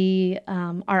 We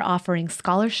are offering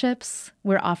scholarships.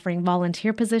 We're offering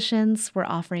volunteer positions. We're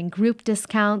offering group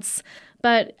discounts.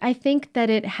 But I think that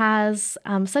it has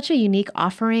such a unique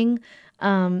offering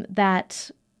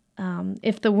that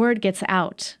if the word gets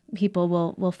out, people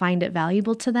will find it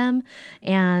valuable to them,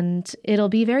 and it'll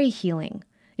be very healing.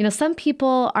 Some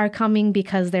people are coming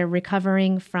because they're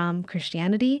recovering from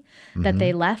Christianity that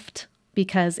they left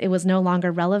because it was no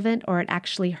longer relevant, or it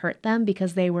actually hurt them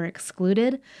because they were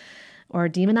excluded or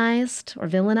demonized or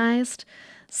villainized.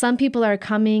 Some people are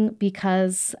coming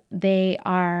because they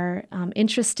are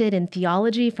interested in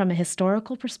theology from a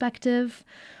historical perspective.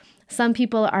 Some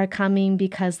people are coming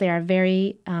because they are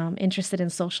very interested in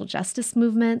social justice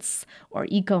movements or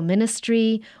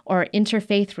eco-ministry or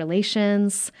interfaith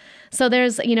relations. So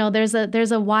there's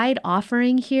a wide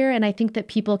offering here, and I think that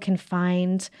people can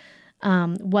find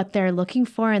what they're looking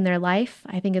for in their life.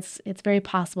 I think it's very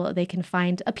possible that they can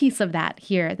find a piece of that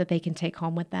here that they can take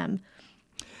home with them.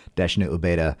 Deshna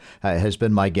Ubeda has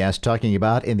been my guest, talking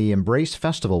about in the Embrace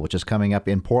Festival, which is coming up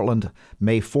in Portland,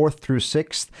 May 4th through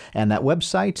 6th. And that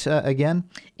website again?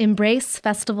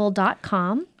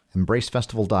 EmbraceFestival.com.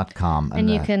 EmbraceFestival.com. And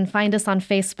you can find us on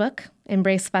Facebook,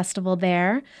 Embrace Festival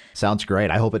there. Sounds great.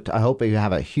 I hope you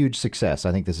have a huge success.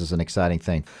 I think this is an exciting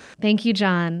thing. Thank you,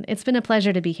 John. It's been a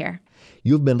pleasure to be here.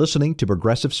 You've been listening to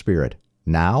Progressive Spirit.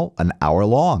 now an hour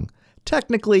long.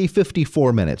 Technically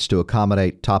 54 minutes to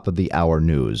accommodate top-of-the-hour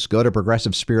news. Go to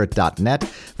progressivespirit.net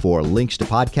for links to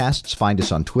podcasts. Find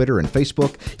us on Twitter and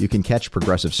Facebook. You can catch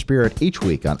Progressive Spirit each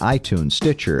week on iTunes,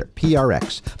 Stitcher,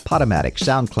 PRX, Podomatic,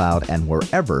 SoundCloud, and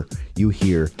wherever you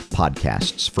hear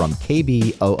podcasts. From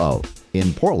KBOO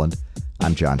in Portland,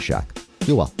 I'm John Shuck.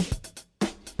 Be well.